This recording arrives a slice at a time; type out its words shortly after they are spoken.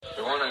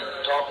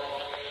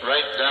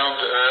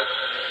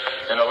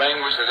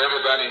language that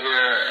everybody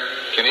here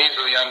can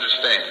easily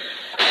understand.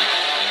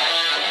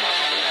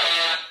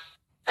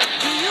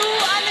 Do you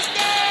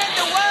understand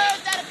the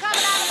words that are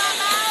coming out of my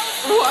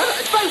mouth?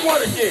 Say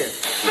what again?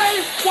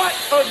 Say what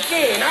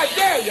again? I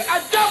dare you.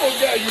 I double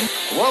dare you.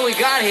 What we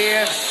got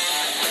here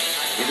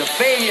is a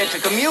failure to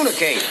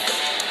communicate.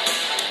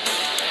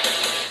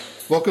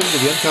 Welcome to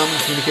the Uncommon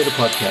Communicator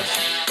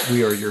Podcast.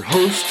 We are your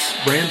hosts,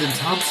 Brandon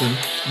Thompson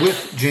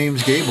with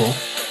James Gable,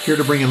 here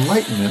to bring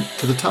enlightenment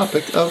to the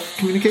topic of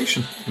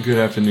communication. Good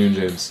afternoon,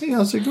 James. Hey,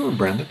 how's it going,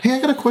 Brandon? Hey, I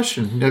got a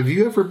question. Have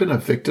you ever been a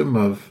victim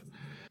of...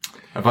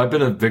 Have I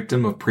been a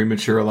victim of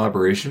premature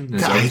elaboration?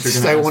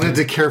 I wanted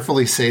to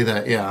carefully say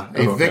that, yeah.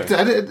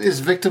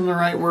 Is victim the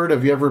right word?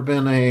 Have you ever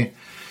been I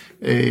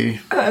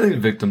think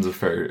victim's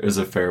is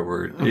a fair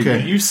word.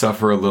 Okay. You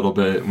suffer a little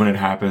bit when it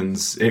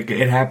happens. It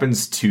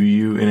happens to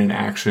you in an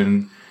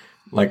action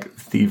like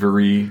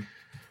thievery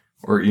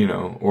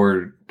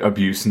or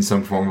abuse in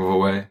some form of a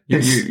way.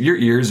 Your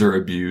ears are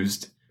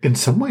abused. In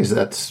some ways,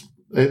 it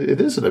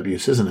is an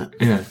abuse, isn't it?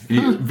 Yeah.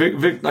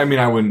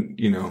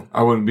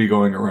 I wouldn't be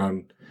going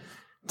around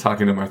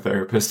talking to my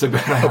therapist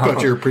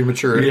about your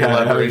premature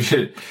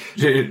elaboration.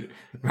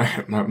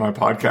 My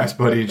podcast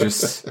buddy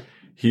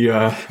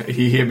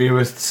he hit me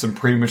with some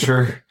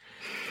premature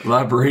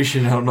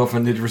elaboration. I don't know if I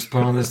need to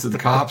respond on this to the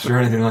cops or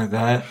anything like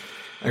that.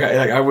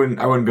 I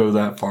wouldn't go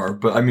that far.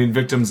 But I mean,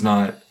 victim's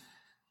not.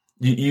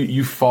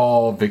 You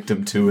fall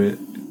victim to it.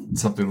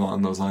 Something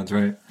along those lines,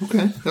 right?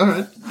 Okay, all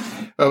right.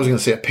 I was going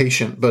to say a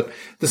patient, but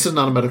this is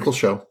not a medical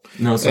show.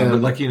 No, it's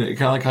not. But kind of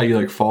like how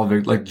you fall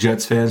victim, like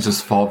Jets fans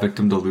just fall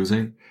victim to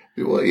losing.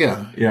 Well,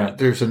 yeah.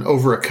 There's an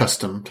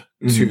over-accustomed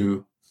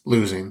to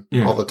losing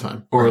all the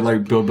time. Or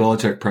like Bill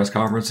Belichick press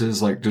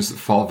conferences, like just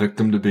fall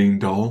victim to being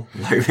dull.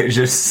 Like they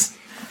just...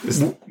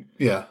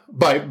 Yeah.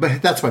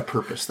 But that's by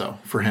purpose, though,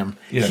 for him.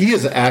 Yeah. He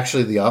is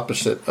actually the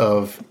opposite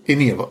of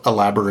any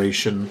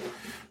elaboration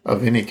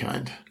of any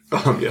kind.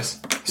 Yes.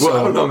 Well,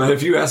 I don't know, man.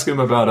 If you ask him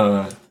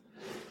about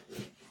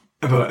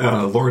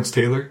Lawrence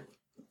Taylor...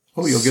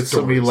 Oh, you'll get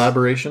some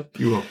elaboration?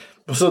 You will.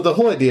 So the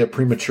whole idea of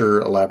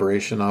premature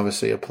elaboration,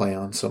 obviously a play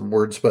on some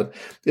words, but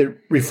it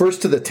refers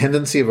to the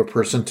tendency of a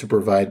person to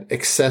provide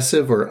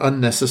excessive or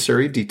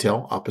unnecessary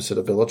detail, opposite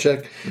of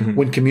Belichick,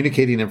 when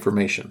communicating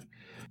information.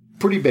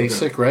 Pretty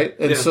basic, right?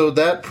 And so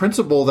that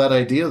principle, that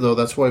idea, though,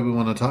 that's why we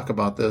want to talk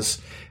about this,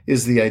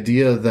 is the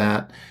idea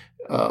that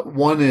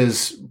one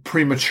is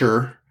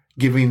premature,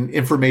 giving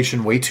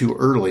information way too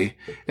early.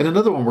 And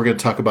another one we're going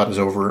to talk about is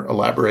over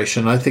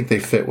elaboration. I think they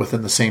fit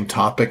within the same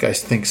topic. I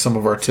think some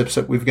of our tips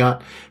that we've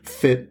got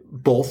fit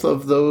both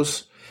of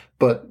those.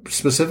 But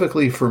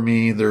specifically for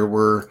me, there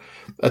were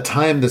a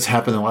time that's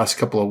happened in the last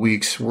couple of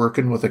weeks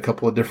working with a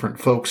couple of different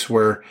folks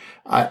where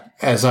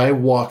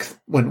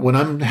when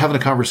I'm having a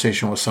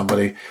conversation with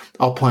somebody,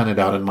 I'll plan it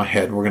out in my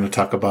head. We're going to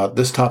talk about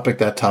this topic,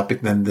 that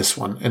topic, then this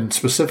one. And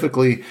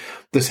specifically,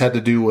 this had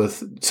to do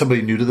with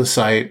somebody new to the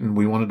site, and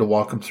we wanted to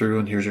walk them through,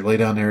 and here's your lay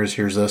down areas,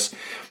 here's this.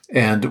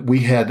 And we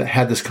had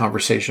this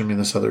conversation, me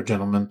and this other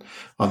gentleman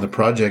on the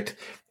project,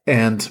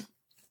 and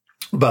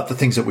about the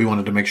things that we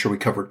wanted to make sure we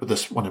covered with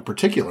this one in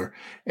particular.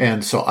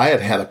 And so I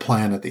had a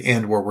plan at the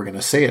end where we're going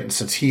to say it. And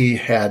since he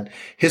had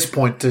his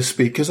point to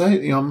speak, because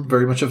I'm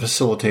very much a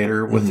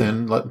facilitator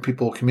within letting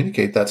people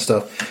communicate that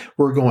stuff,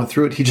 we're going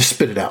through it. He just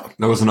spit it out.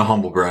 That wasn't a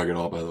humble brag at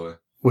all, by the way.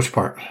 Which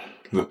part?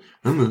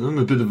 I'm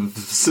a bit of a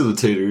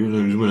facilitator.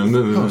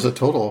 That was a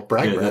total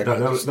brag.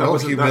 That was no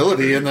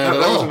humility in that at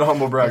all. That wasn't a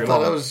humble brag I at all.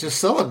 thought I was just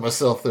selling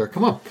myself there.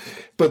 Come on.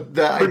 But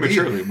the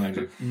prematurely, idea, mind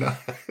you. No,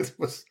 it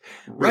was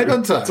right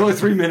on time. It's only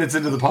 3 minutes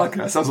into the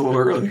podcast. Sounds a little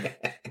early.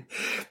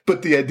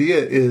 But the idea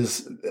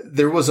is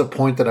there was a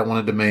point that I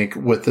wanted to make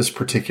with this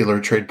particular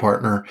trade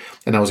partner,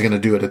 and I was going to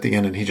do it at the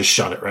end, and he just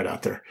shot it right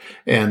out there.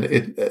 And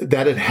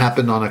that had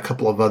happened on a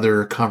couple of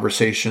other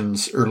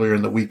conversations earlier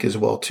in the week as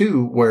well,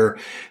 too, where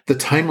the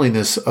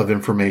timeliness of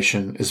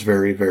information is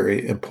very,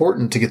 very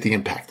important to get the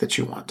impact that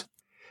you want.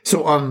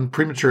 So on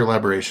premature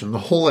elaboration, the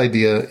whole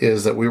idea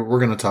is that we're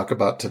going to talk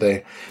about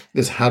today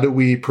is how do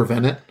we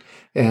prevent it,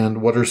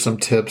 and what are some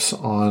tips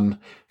on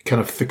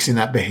kind of fixing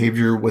that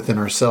behavior within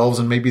ourselves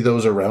and maybe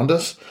those around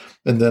us,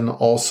 and then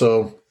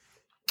also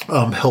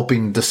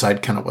helping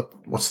decide kind of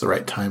what's the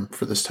right time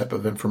for this type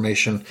of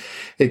information.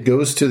 It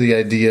goes to the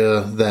idea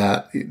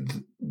that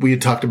we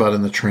had talked about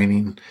in the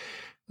training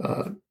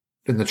one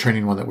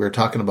that we were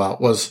talking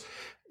about was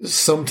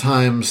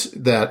sometimes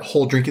that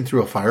whole drinking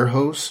through a fire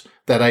hose.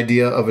 That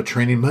idea of a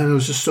training, man, it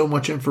was just so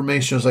much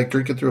information. It was like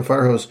drinking through a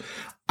fire hose.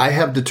 I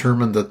have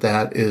determined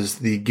that is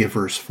the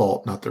giver's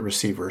fault, not the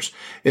receiver's.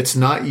 It's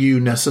not you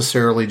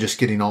necessarily just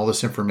getting all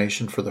this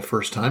information for the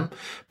first time,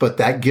 but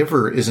that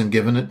giver isn't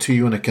giving it to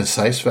you in a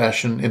concise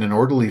fashion, in an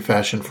orderly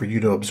fashion for you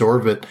to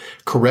absorb it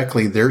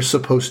correctly. They're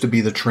supposed to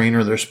be the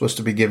trainer. They're supposed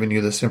to be giving you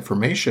this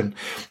information.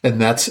 And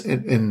that's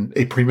in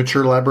a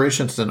premature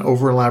elaboration. It's an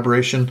over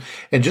elaboration.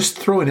 And just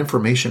throwing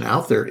information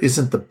out there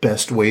isn't the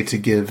best way to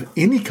give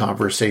any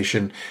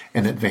conversation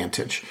an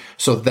advantage.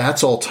 So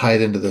that's all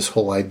tied into this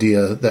whole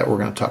idea that we're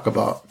going to talk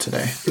about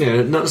today.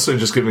 Yeah, not necessarily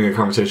just giving a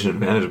conversation an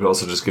advantage, but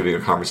also just giving a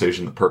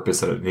conversation the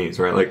purpose that it needs,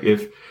 right? Like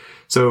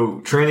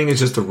training is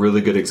just a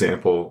really good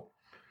example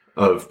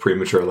of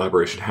premature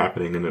elaboration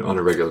happening on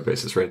a regular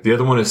basis, right? The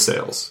other one is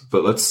sales,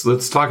 but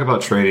let's talk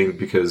about training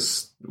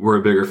because we're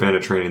a bigger fan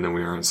of training than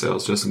we are in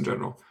sales, just in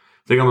general.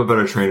 I think I'm a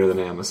better trainer than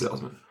I am a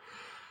salesman.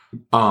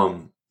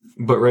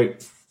 But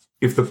right,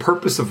 if the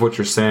purpose of what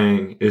you're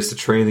saying is to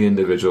train the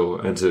individual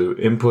and to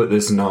input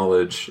this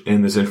knowledge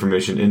and this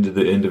information into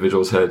the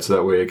individual's head so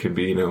that way it can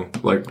be,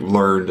 like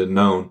learned and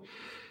known.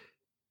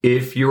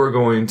 If you are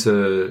going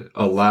to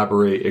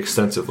elaborate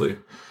extensively,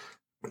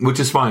 which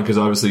is fine because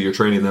obviously you're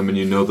training them and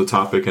you know the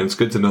topic and it's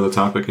good to know the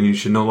topic and you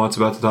should know lots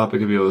about the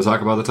topic and be able to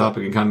talk about the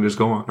topic and kind of just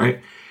go on,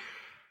 right?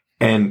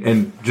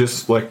 And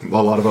just like a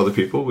lot of other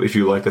people, if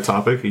you like the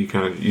topic, you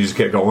just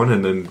get going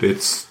and then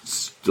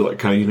it's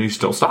like you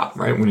just don't stop,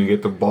 right? When you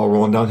get the ball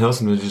rolling downhill,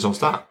 sometimes you just don't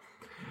stop.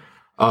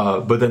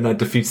 But then that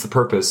defeats the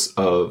purpose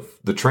of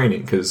the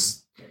training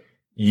because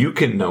you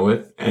can know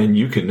it and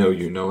you can know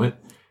you know it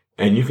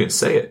and you can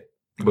say it.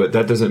 But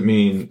that doesn't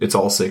mean it's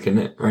all sinking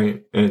in,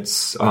 right?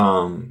 It's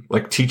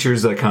like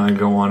teachers that kind of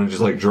go on and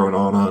just like drone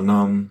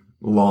on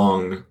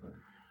long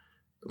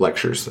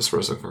lectures. That's what I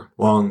was looking for.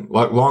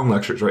 Long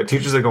lectures, right?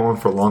 Teachers that go on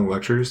for long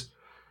lectures,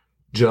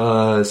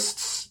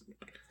 just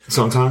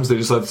sometimes they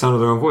just let the sound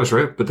of their own voice,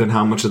 right? But then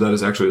how much of that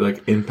is actually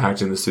like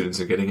impacting the students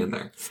and getting in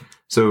there?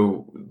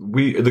 So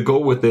the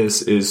goal with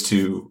this is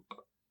to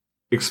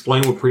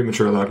explain what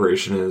premature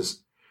elaboration is,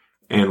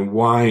 and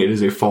why it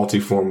is a faulty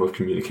form of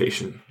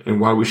communication, and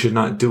why we should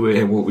not do it,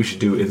 and what we should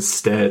do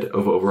instead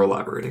of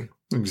over-elaborating.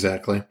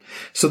 Exactly.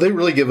 So they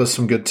really give us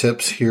some good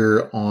tips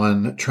here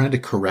on trying to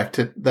correct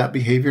that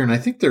behavior. And I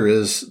think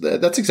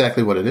that's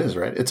exactly what it is,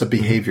 right? It's a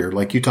behavior.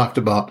 Like you talked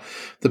about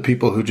the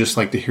people who just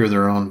like to hear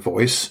their own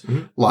voice.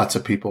 Mm-hmm. Lots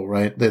of people,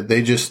 right?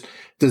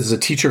 Does a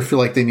teacher feel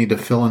like they need to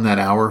fill in that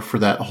hour for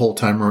that whole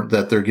time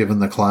that they're given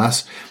the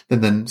class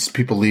and then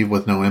people leave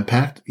with no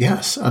impact?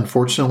 Yes.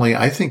 Unfortunately,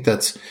 I think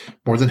that's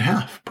more than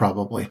half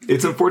probably.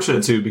 It's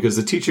unfortunate too, because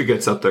the teacher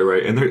gets up there,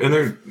 right? And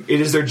it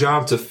is their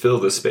job to fill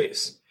the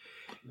space.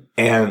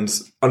 And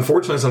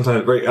unfortunately,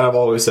 sometimes, right, I've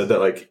always said that,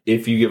 like,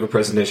 if you give a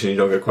presentation and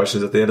you don't get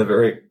questions at the end of it,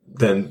 right,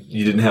 then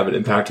you didn't have an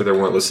impact or they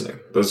weren't listening.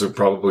 Those are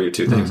probably your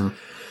two things. Mm-hmm.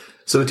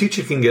 So the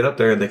teacher can get up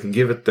there and they can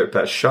give it their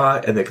best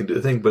shot and they can do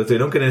the thing. But if they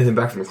don't get anything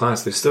back from the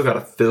class, they still got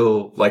to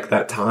fill, like,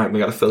 that time. They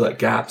got to fill that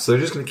gap. So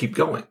they're just going to keep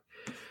going.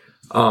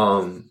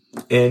 And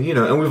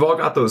we've all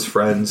got those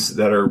friends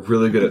that are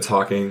really good at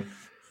talking,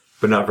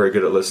 but not very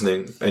good at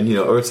listening. And,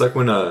 or it's like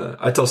when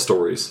I tell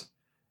stories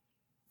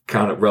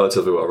kind of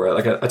relatively well, right?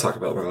 Like I talk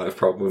about my life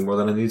probably more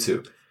than I need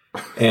to.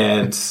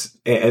 And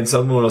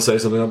someone will say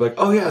something, I'm like,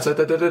 oh yeah, it's like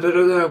with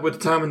the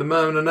time and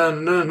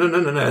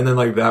the and then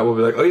like that will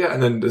be like, oh yeah,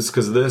 and then it's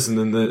because of this, and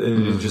then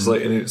it's just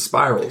like, and it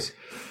spirals.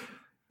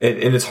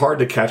 And it's hard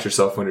to catch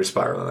yourself when you're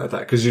spiraling like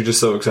that because you're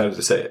just so excited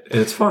to say it. And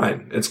it's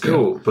fine. It's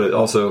cool. Yeah. But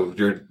also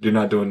you're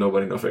not doing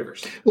nobody no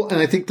favors. Well, and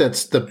I think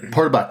that's the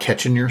part about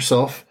catching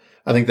yourself.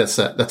 I think that's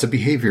a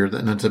behavior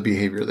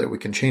that we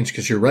can change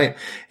because you're right.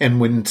 And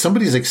when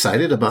somebody's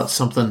excited about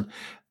something,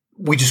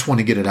 we just want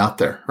to get it out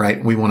there,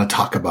 right? We want to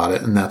talk about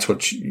it. And that's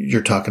what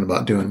you're talking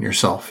about doing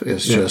yourself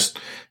is just,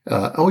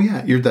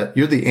 you're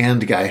the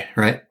and guy,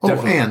 right? Oh,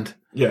 definitely. And.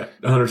 Yeah,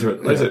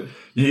 100%. Like I said,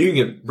 you can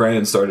get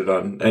Brandon started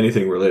on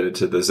anything related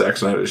to the Zack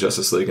Snyder's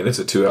Justice League, and it's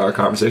a 2-hour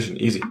conversation.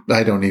 Easy.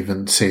 I don't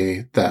even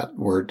say that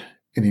word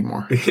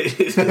anymore.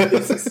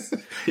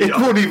 It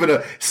won't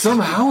even,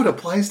 somehow it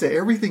applies to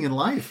everything in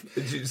life.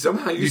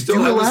 Somehow you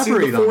still haven't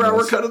seen the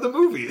 4-hour cut of the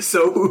movie.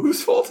 So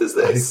whose fault is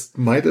this? I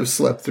might have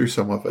slept through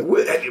some of it.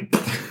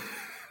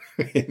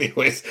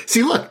 Anyways,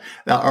 see, look,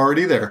 now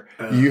already there.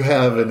 You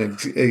have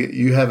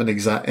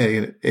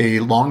a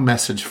long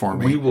message for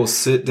me. We will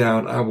sit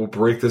down. I will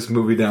break this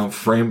movie down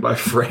frame by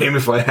frame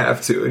if I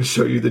have to, and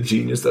show you the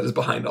genius that is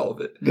behind all of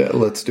it. Yeah,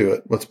 let's do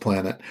it. Let's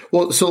plan it.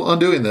 Well, so on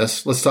doing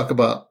this, let's talk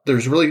about.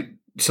 There's really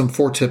some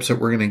 4 tips that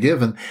we're going to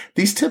give, and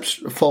these tips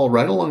fall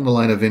right along the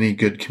line of any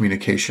good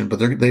communication, but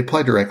they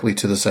apply directly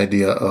to this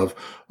idea of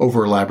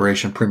over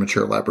elaboration,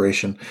 premature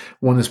elaboration.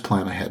 One is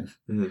plan ahead.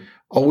 Mm-hmm.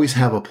 Always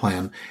have a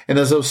plan. And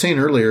as I was saying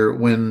earlier,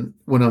 when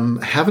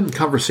I'm having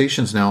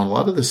conversations now, and a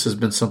lot of this has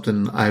been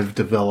something I've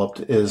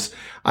developed, is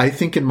I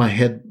think in my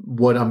head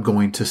what I'm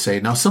going to say.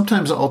 Now,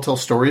 sometimes I'll tell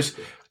stories.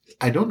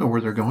 I don't know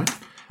where they're going.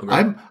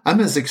 Okay.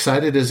 I'm as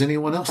excited as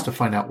anyone else to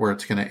find out where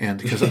it's going to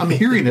end because I'm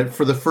hearing it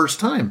for the first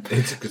time.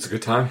 It's a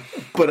good time.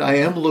 But I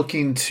am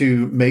looking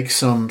to make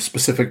some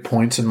specific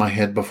points in my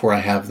head before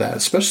I have that,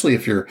 especially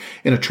if you're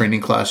in a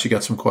training class, you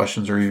got some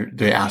questions or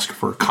they ask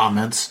for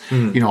comments,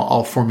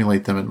 I'll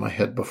formulate them in my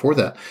head before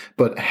that.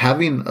 But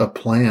having a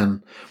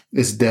plan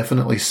is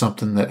definitely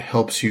something that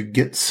helps you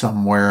get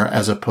somewhere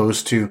as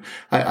opposed to,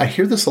 I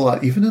hear this a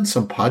lot, even in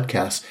some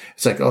podcasts.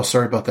 It's like, oh,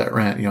 sorry about that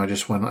rant. I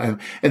just went,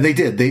 and they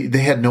did. They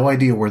had no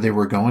idea where they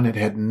were going. It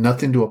had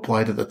nothing to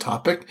apply to the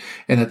topic.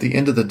 And at the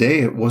end of the day,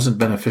 it wasn't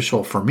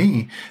beneficial for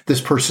me. This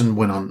person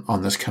went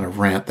on this kind of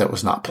rant that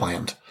was not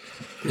planned.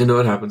 You know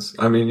what happens?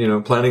 I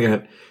mean, planning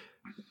ahead.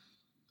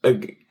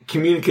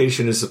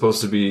 communication is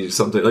supposed to be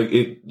something like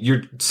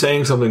you're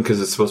saying something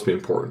because it's supposed to be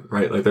important,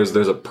 right? Like there's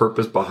a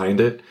purpose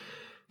behind it.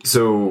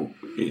 So,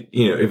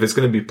 if it's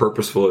going to be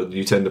purposeful,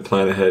 you tend to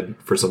plan ahead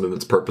for something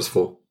that's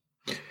purposeful.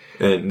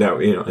 And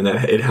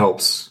that, it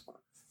helps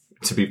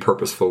to be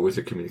purposeful with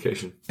your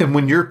communication. And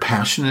when you're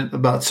passionate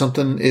about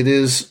something, it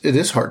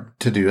is hard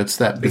to do. It's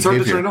that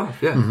behavior. It's hard to turn it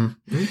off. Yeah.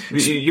 Mm-hmm.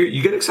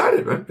 You get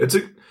excited, man.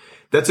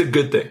 That's a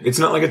good thing. It's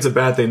not like it's a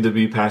bad thing to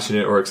be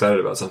passionate or excited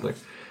about something,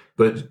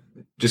 but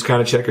just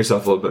kind of check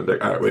yourself a little bit.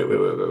 Like, all right,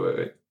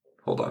 wait.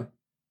 Hold on.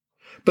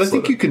 But I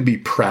think you can be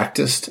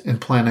practiced and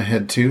plan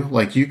ahead too.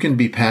 Like you can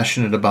be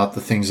passionate about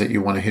the things that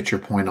you want to hit your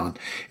point on.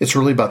 It's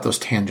really about those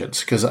tangents,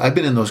 because I've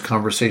been in those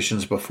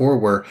conversations before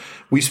where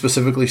we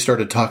specifically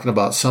started talking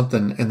about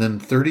something and then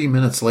 30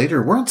 minutes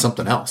later we're on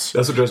something else.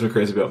 That's what drives me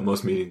crazy about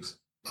most meetings.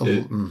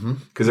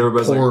 Because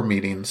everybody's poor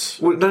meetings.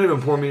 Well, not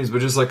even poor meetings, but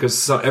just like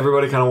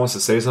everybody kind of wants to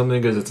say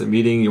something because it's a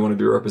meeting, you want to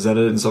be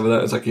represented and stuff like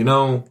that. It's like,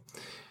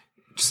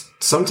 just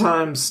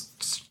sometimes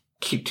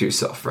keep to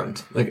yourself, friend.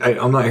 Like,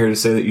 I'm not here to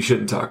say that you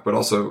shouldn't talk, but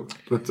also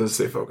let's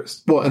stay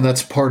focused. Well, and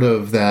that's part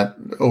of that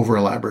over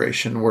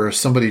elaboration where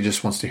somebody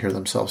just wants to hear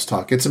themselves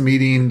talk. It's a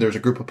meeting. There's a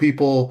group of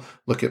people.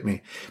 Look at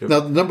me. Yep. Now,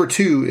 number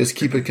 2 is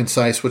keep it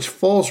concise, which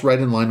falls right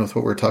in line with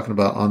what we're talking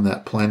about on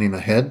that planning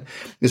ahead,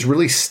 is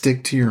really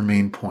stick to your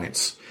main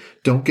points.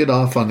 Don't get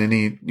off on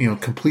any,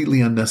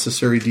 completely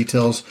unnecessary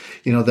details.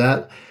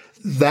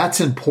 That's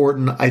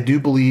important. I do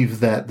believe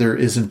that there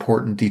is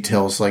important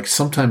details. Like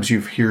sometimes you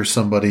hear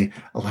somebody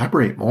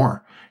elaborate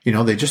more.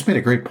 They just made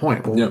a great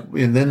point. Well,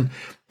 yeah.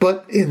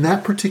 But in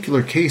that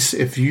particular case,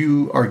 if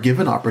you are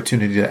given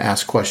opportunity to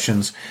ask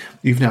questions,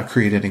 you've now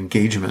created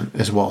engagement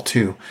as well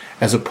too,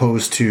 as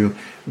opposed to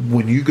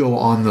when you go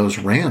on those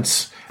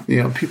rants,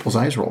 people's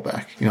eyes roll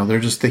back.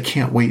 They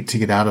can't wait to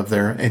get out of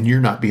there and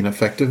you're not being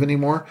effective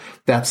anymore.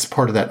 That's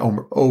part of that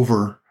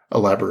over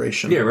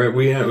elaboration. Yeah, right.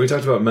 We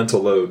talked about mental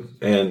load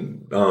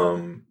and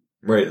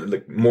right,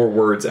 like more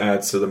words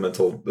adds to the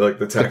mental, like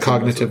the text, the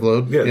cognitive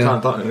load. Yeah,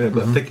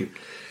 thank you.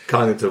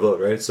 Cognitive load,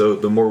 right? So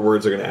the more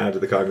words are going to add to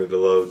the cognitive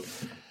load,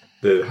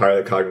 the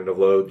higher the cognitive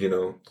load.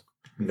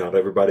 Not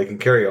everybody can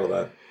carry all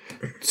that.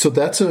 So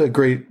that's a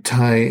great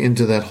tie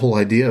into that whole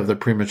idea of the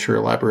premature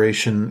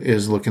elaboration,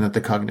 is looking at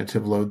the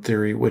cognitive load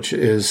theory, which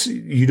is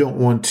you don't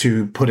want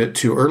to put it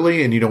too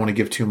early and you don't want to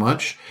give too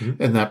much,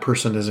 and that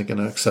person isn't going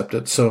to accept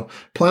it. So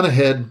plan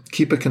ahead,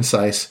 keep it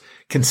concise,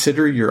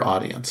 consider your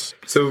audience.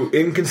 So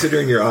in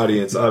considering your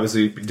audience,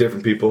 obviously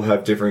different people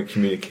have different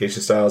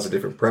communication styles and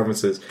different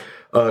preferences.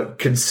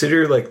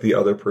 Consider like the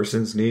other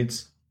person's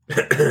needs.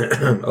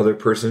 Other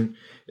person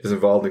is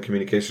involved in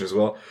communication as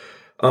well.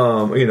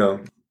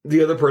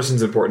 The other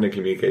person's important in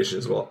communication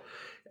as well.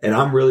 And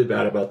I'm really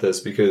bad about this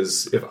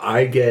because if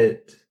I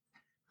get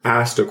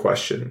asked a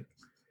question,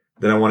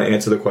 then I want to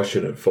answer the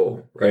question in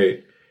full,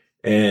 right?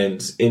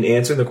 And in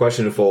answering the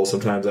question in full,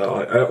 sometimes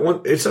I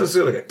want, it's not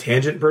necessarily like a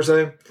tangent per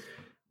se,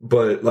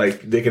 but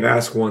like they can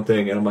ask one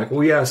thing and I'm like,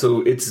 well, yeah,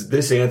 so it's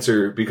this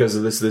answer because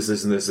of this,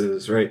 and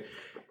this, right?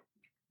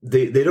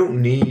 They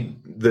don't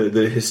need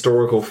the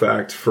historical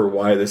fact for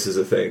why this is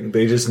a thing.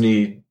 They just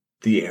need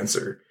the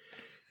answer.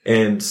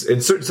 And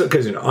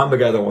because I'm the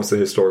guy that wants the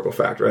historical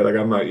fact, right? Like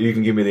I'm not. You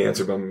can give me the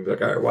answer, but I'm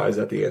like, all right, why is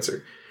that the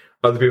answer?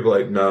 Other people are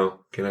like, no,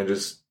 can I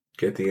just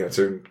get the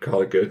answer and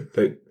call it good?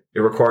 It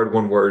required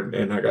one word,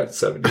 and I got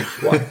 70.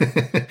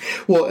 Why?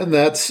 Well, and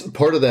that's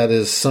part of that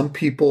is some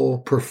people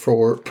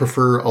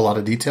prefer a lot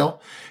of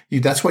detail.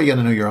 That's why you got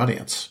to know your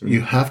audience. Mm-hmm.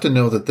 You have to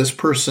know that this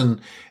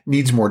person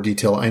needs more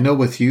detail. I know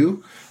with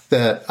you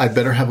that I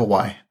better have a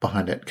why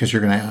behind it, because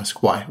you're going to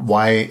ask why.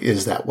 Why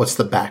is that? What's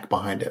the back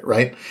behind it,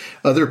 right?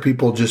 Other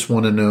people just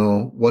want to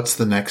know what's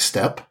the next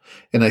step.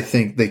 And I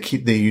think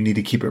you need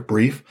to keep it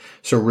brief.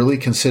 So really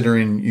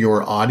considering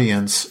your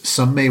audience,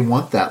 some may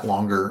want that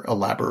longer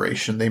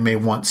elaboration. They may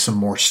want some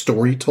more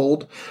story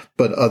told,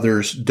 but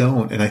others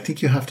don't. And I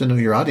think you have to know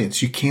your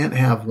audience. You can't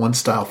have one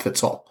style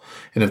fits all.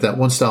 And if that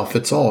one style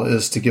fits all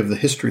is to give the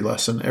history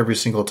lesson every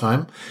single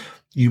time,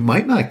 you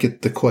might not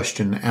get the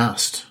question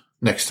asked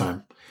next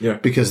time. Yeah,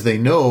 because they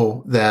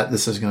know that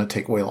this is going to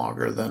take way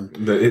longer than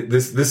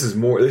this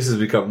has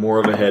become more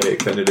of a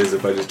headache than it is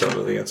if I just don't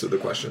know the answer to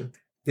the question.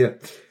 Yeah,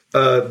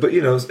 but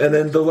and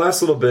then the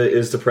last little bit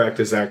is to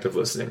practice active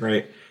listening,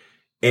 right?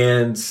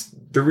 And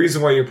the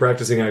reason why you're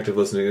practicing active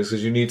listening is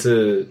because you need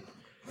to.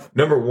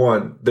 Number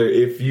one,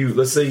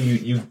 let's say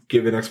you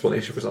give an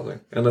explanation for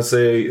something, and let's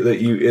say that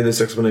in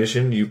this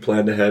explanation you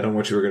planned ahead on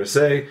what you were going to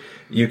say,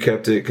 you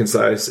kept it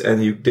concise,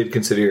 and you did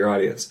consider your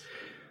audience.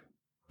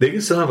 They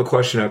can still have a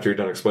question after you're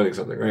done explaining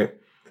something, right?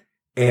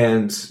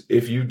 And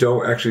if you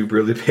don't actually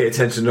really pay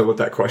attention to what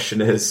that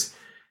question is,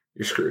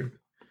 you're screwed,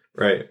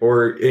 right?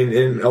 Or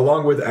in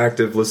along with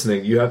active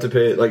listening, you have to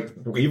pay, like,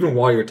 even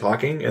while you're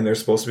talking and they're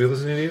supposed to be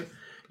listening to you,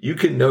 you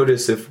can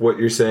notice if what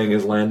you're saying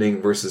is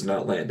landing versus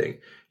not landing.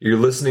 You're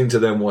listening to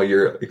them while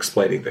you're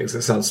explaining things.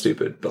 That sounds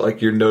stupid, but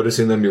like you're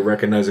noticing them, you're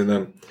recognizing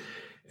them.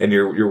 and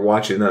you're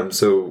watching them.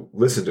 So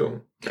listen to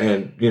them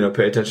and,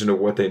 pay attention to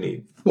what they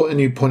need. Well,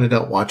 and you pointed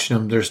out watching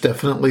them. There's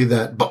definitely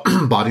that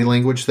body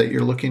language that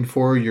you're looking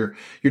for. You're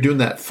doing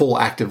that full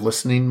active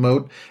listening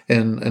mode.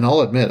 And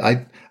I'll admit,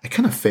 I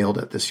kind of failed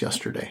at this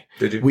yesterday.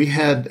 Did you? We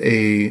had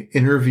a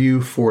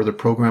interview for the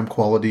program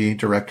quality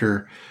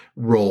director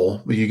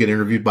role. You get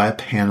interviewed by a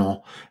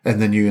panel,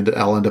 and then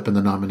I'll end up in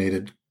the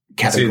nominated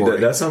category.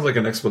 See, that sounds like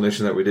an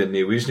explanation that we didn't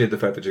need. We just need the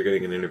fact that you're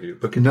getting an interview.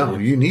 But no,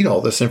 you need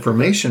all this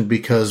information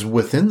because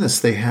within this,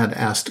 they had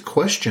asked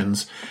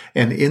questions.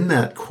 And in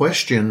that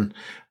question,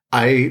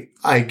 I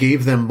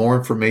gave them more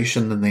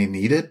information than they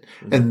needed.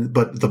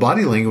 But the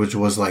body language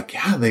was like,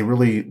 yeah, they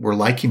really were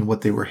liking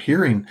what they were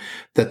hearing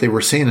that they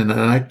were saying. And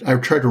I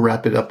tried to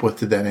wrap it up with,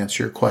 did that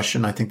answer your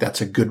question? I think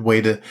that's a good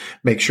way to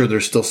make sure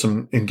there's still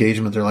some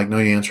engagement. They're like, no,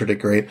 you answered it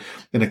great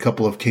in a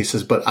couple of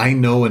cases. But I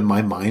know in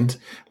my mind,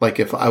 like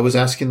if I was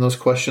asking those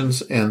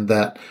questions and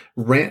that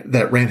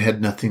rant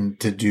had nothing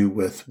to do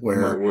with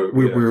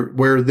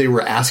where they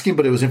were asking,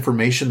 but it was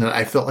information that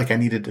I felt like I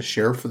needed to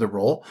share for the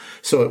role.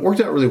 So it worked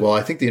out really well.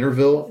 I think the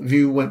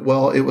interview went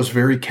well. It was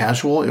very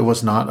casual. It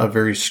was not a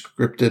very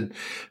scripted,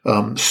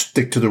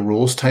 stick to the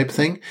rules type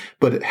thing,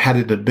 but had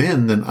it have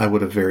been, then I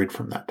would have varied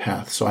from that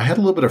path. So I had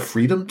a little bit of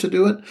freedom to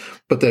do it.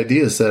 But the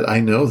idea is that I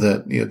know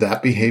that,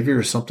 that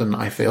behavior is something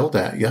I failed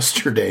at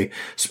yesterday,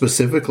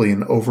 specifically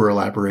in over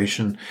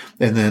elaboration.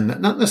 And then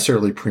not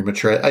necessarily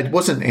premature. I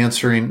wasn't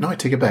answering. No, I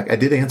take it back. I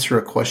did answer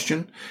a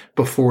question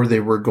before they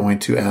were going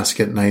to ask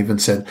it. And I even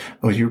said,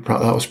 oh,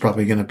 that was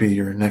probably going to be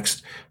your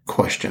next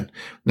question.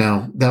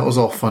 Now, that was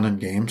all fun and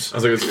games. I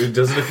was like,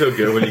 doesn't it feel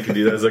good when you can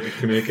do that as like a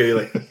communicator?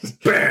 Like,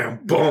 bam,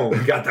 boom,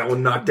 you got that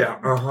one knocked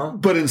out.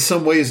 But in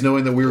some ways,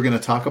 knowing that we were going to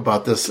talk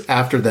about this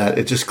after that,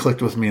 it just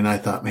clicked with me. And I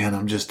thought,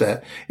 man,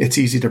 it's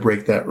easy to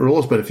break that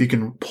rules. But if you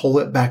can pull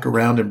it back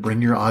around and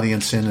bring your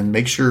audience in and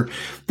make sure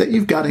that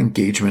you've got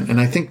engagement. And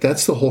I think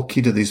that's the whole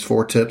key to these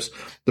 4 tips.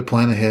 The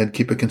plan ahead,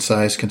 keep it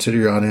concise, consider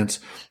your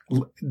audience,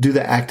 do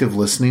the active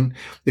listening.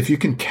 If you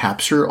can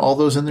capture all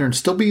those in there and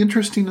still be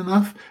interesting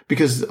enough,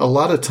 because a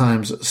lot of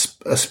times,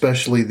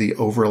 especially the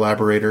over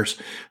elaborators,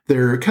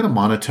 they're kind of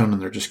monotone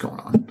and they're just going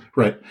on.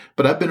 Right.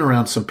 But I've been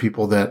around some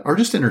people that are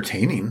just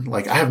entertaining.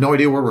 Like, I have no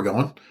idea where we're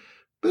going.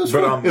 But it was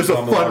fun. It was a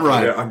fun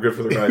ride. Yeah, I'm good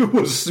for the ride. It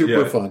was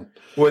super fun.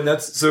 Well, and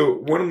that's so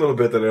one little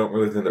bit that I don't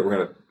really think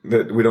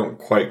that we don't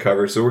quite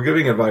cover. So we're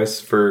giving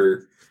advice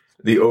for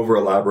the over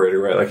elaborator,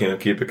 right? Like,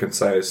 keep it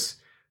concise,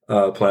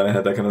 plan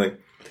ahead, that kind of thing.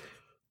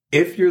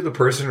 If you're the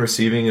person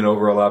receiving an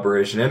over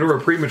elaboration and or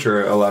a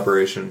premature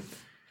elaboration,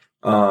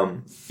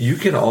 you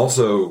can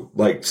also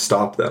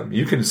stop them.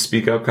 You can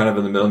speak up kind of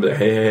in the middle and be like,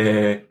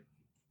 hey,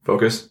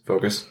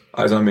 focus,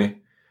 eyes on me,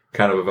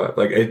 kind of a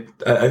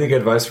vibe. I think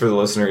advice for the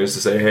listener is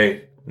to say,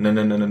 hey,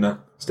 no,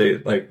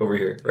 stay over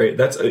here, right?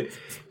 That's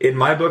in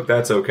my book.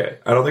 That's okay.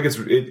 I don't think it's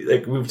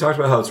we've talked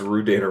about how it's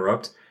rude to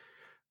interrupt,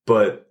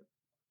 but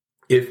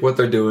if what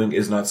they're doing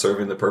is not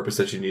serving the purpose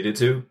that you need it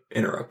to,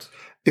 interrupt.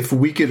 If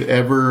we could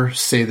ever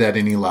say that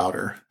any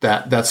louder,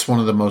 that's one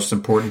of the most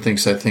important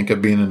things I think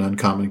of being an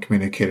uncommon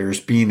communicator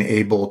is being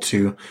able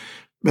to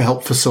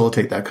help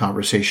facilitate that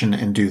conversation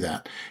and do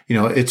that.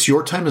 It's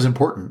your time is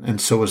important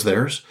and so is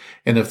theirs.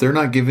 And if they're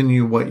not giving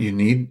you what you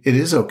need, it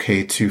is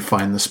okay to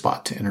find the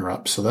spot to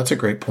interrupt. So that's a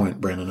great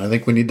point, Brandon. I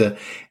think we need to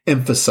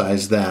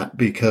emphasize that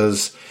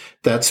because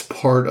that's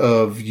part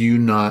of you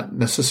not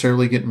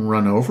necessarily getting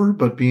run over,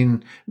 but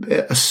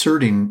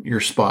asserting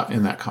your spot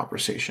in that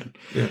conversation.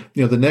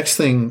 Yeah. The next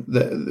thing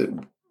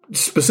that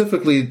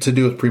specifically to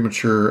do with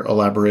premature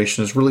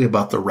elaboration is really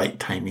about the right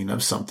timing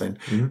of something,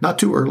 not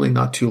too early,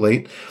 not too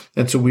late.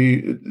 And so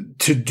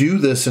to do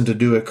this and to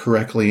do it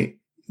correctly,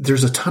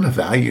 there's a ton of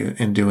value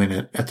in doing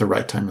it at the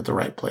right time, at the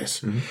right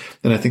place.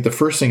 And I think the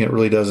first thing it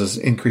really does is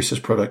increases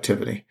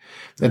productivity.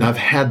 And I've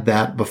had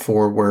that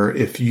before where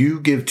if you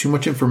give too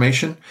much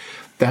information,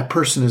 that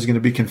person is going to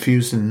be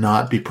confused and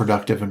not be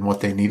productive in what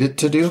they needed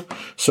to do.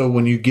 So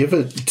when you give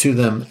it to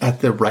them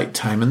at the right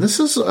time, and this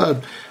is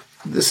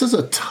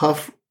a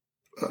tough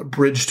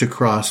bridge to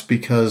cross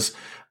because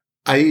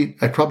I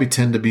probably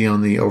tend to be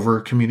on the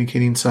over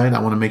communicating side. I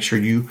want to make sure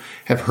you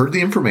have heard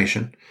the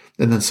information.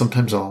 And then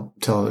sometimes I'll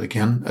tell it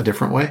again a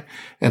different way.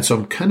 And so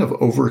I'm kind of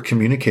over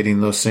communicating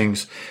those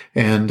things.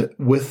 And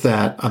with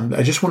that,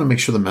 I just want to make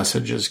sure the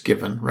message is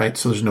given, right?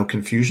 So there's no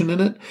confusion in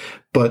it.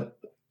 But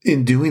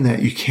in doing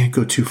that, you can't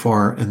go too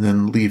far and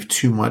then leave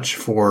too much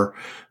for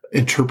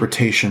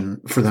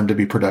interpretation for them to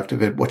be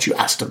productive at what you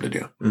asked them to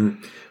do.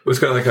 It was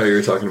kind of like how you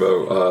were talking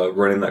about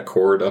running that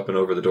cord up and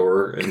over the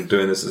door and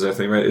doing this exact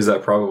thing, right? Is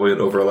that probably an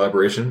over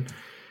elaboration?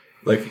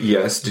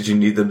 Yes. Did you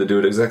need them to do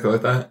it exactly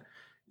like that?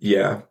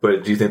 Yeah.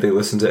 But do you think they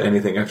listened to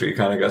anything after you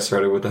kind of got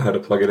started with how to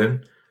plug it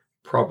in?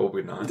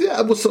 Probably not.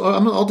 Yeah. Well, so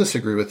I'll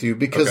disagree with you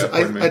because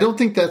I don't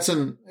think that's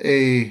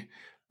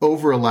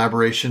over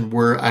elaboration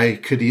where I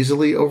could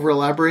easily over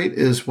elaborate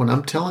is when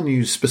I'm telling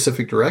you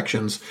specific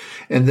directions.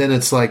 And then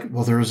it's like,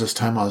 well, there was this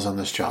time I was on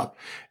this job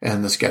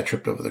and this guy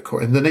tripped over the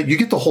cord. And then you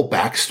get the whole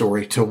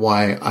backstory to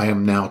why I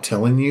am now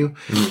telling you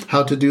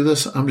how to do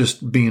this. I'm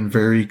just being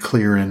very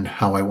clear in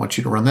how I want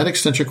you to run that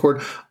extension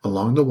cord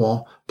along the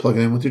wall, plug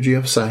it in with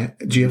your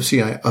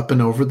GFCI up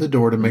and over the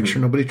door to make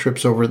sure nobody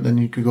trips over it. Then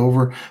you could go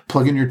over,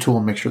 plug in your tool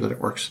and make sure that it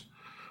works.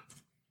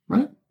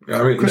 Right?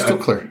 I mean, Crystal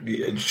clear.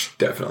 Yeah,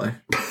 definitely.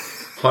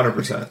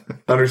 100%.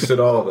 Understood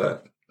all of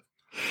that.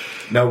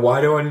 Now, why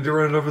do I need to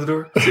run it over the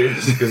door?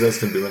 Because that's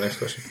going to be my next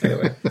question.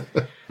 Anyway,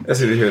 that's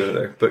neither here nor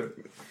there. But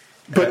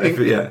if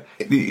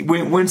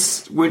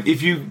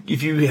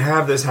you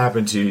have this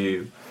happen to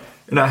you,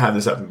 not have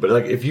this happen, but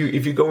like if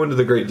you go into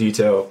the great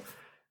detail,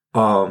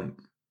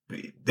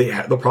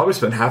 they'll probably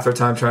spend half their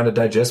time trying to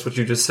digest what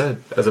you just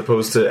said, as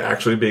opposed to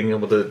actually being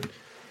able to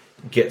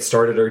get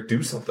started or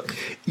do something.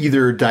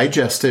 Either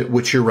digest it,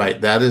 which you're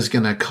right, that is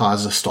going to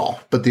cause a stall.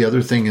 But the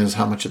other thing is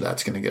how much of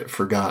that's going to get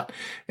forgot.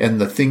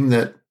 And the thing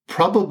that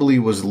probably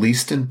was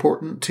least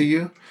important to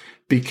you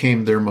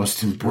became their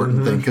most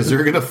important thing, because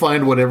they're going to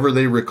find whatever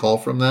they recall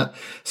from that.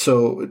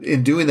 So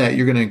in doing that,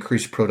 you're going to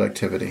increase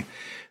productivity.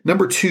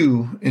 Number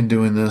 2 in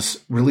doing this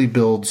really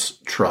builds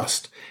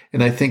trust.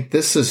 And I think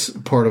this is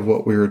part of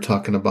what we were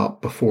talking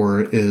about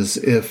before, is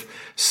if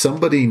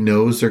somebody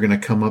knows they're going to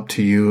come up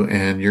to you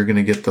and you're going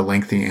to get the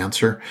lengthy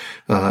answer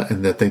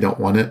and that they don't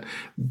want it,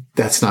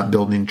 that's not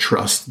building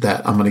trust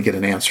that I'm going to get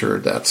an answer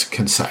that's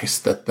concise,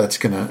 that's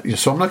going to,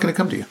 so I'm not going to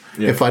come to you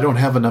if I don't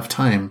have enough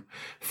time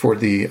for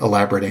the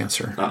elaborate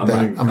answer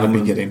I'm going to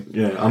be getting.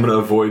 Yeah, I'm going to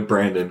avoid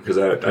Brandon because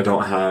I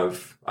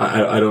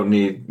don't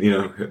need,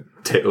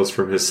 tales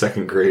from his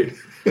second grade.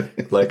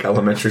 Like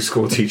elementary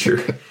school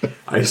teacher.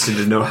 I just need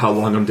to know how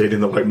long I'm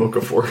dating the white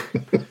mocha for.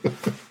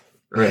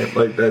 Right.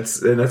 Like that's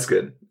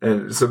good.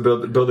 And so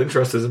building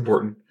trust is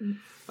important.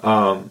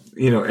 And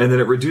then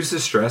it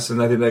reduces stress.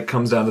 And I think that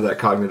comes down to that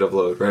cognitive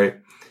load, right?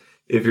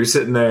 If you're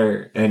sitting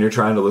there and you're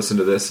trying to listen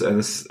to this and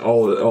this,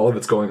 all of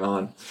it's going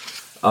on,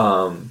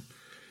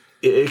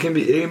 it can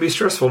be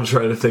stressful to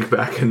try to think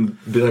back and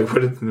be like,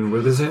 what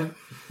is it?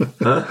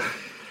 Huh?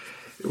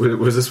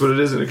 Was this what it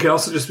is? And it can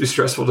also just be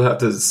stressful to have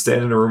to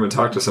stand in a room and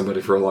talk to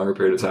somebody for a longer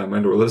period of time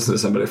and or listen to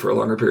somebody for a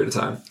longer period of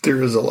time.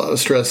 There is a lot of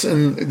stress.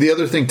 And the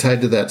other thing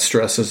tied to that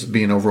stress is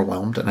being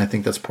overwhelmed. And I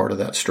think that's part of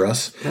that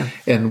stress. Yeah.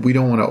 And we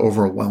don't want to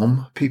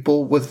overwhelm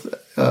people with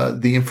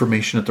the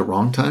information at the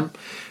wrong time.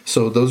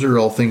 So those are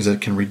all things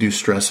that can reduce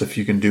stress if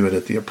you can do it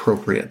at the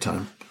appropriate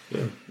time.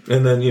 Yeah.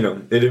 And then,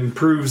 it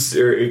improves,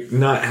 or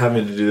not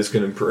having to do this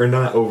can improve, or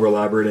not over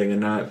elaborating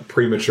and not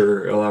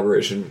premature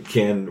elaboration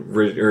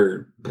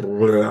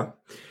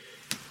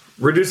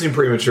reducing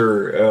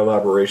premature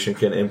elaboration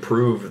can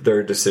improve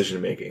their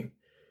decision making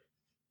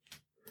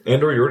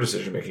and or your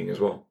decision making as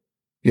well.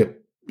 Yep.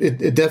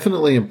 It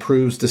definitely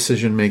improves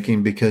decision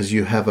making because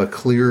you have a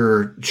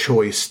clearer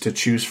choice to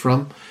choose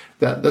from.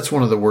 That's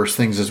one of the worst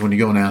things is when you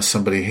go and ask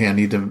somebody, hey,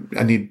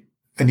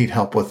 I need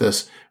help with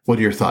this. What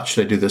are your thoughts?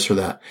 Should I do this or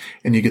that?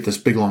 And you get this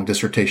big long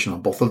dissertation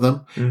on both of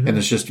them. Mm-hmm. And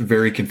it's just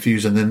very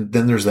confusing. And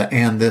then there's the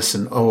and this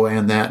and oh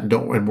and that and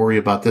don't worry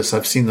about this.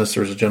 I've seen this.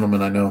 There's a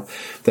gentleman I know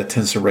that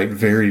tends to write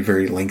very,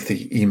 very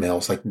lengthy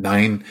emails, like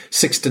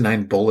 6 to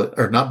 9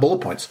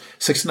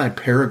 6 to 9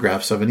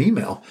 paragraphs of an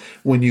email.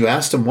 When you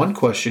ask him one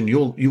question,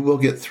 you will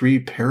get 3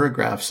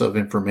 paragraphs of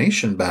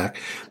information back.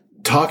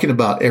 Talking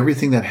about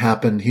everything that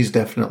happened. He's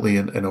definitely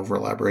an over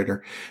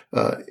elaborator.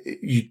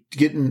 You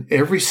getting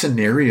every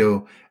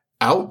scenario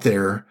out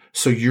there.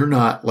 So you're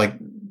not like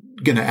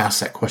going to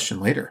ask that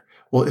question later.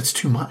 Well, it's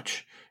too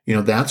much.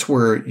 That's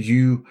where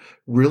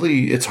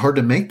it's hard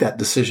to make that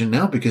decision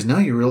now because now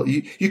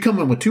you come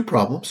in with 2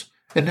 problems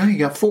and now you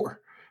got 4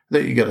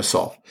 that you got to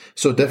solve.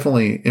 So it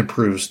definitely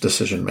improves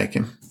decision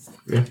making.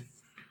 Yeah.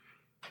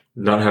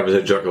 Not having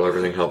to juggle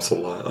everything helps a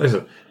lot. Like I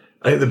said,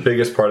 I think the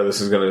biggest part of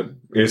this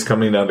is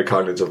coming down to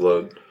cognitive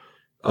load,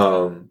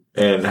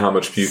 and how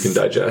much you can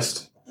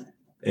digest.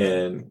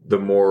 And the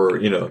more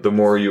you overload,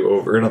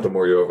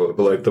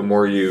 but like the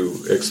more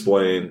you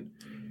explain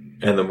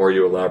and the more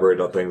you elaborate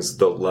on things,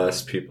 the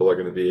less people are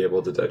going to be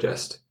able to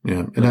digest.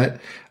 Yeah. And I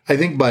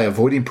think by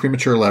avoiding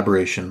premature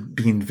elaboration,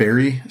 being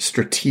very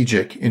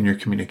strategic in your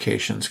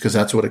communications, because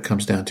that's what it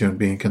comes down to, and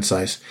being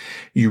concise,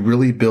 you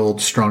really build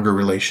stronger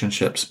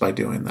relationships by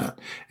doing that.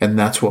 And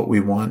that's what we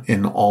want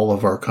in all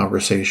of our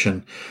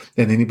conversation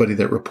and anybody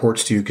that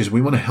reports to you, because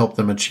we want to help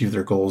them achieve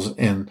their goals.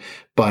 And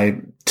by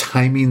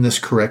timing this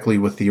correctly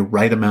with the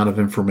right amount of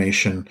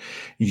information,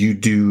 you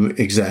do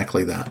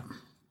exactly that.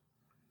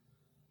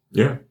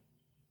 Yeah.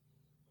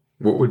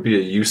 What would be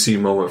a UC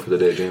moment for the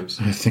day, James?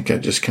 I think I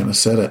just kind of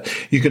said it.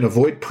 You can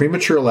avoid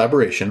premature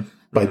elaboration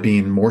by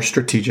being more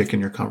strategic in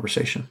your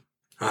conversation.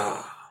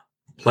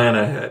 Plan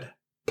ahead.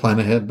 Plan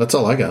ahead. That's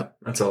all I got.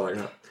 That's all I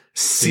got.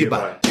 See you.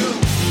 Bye.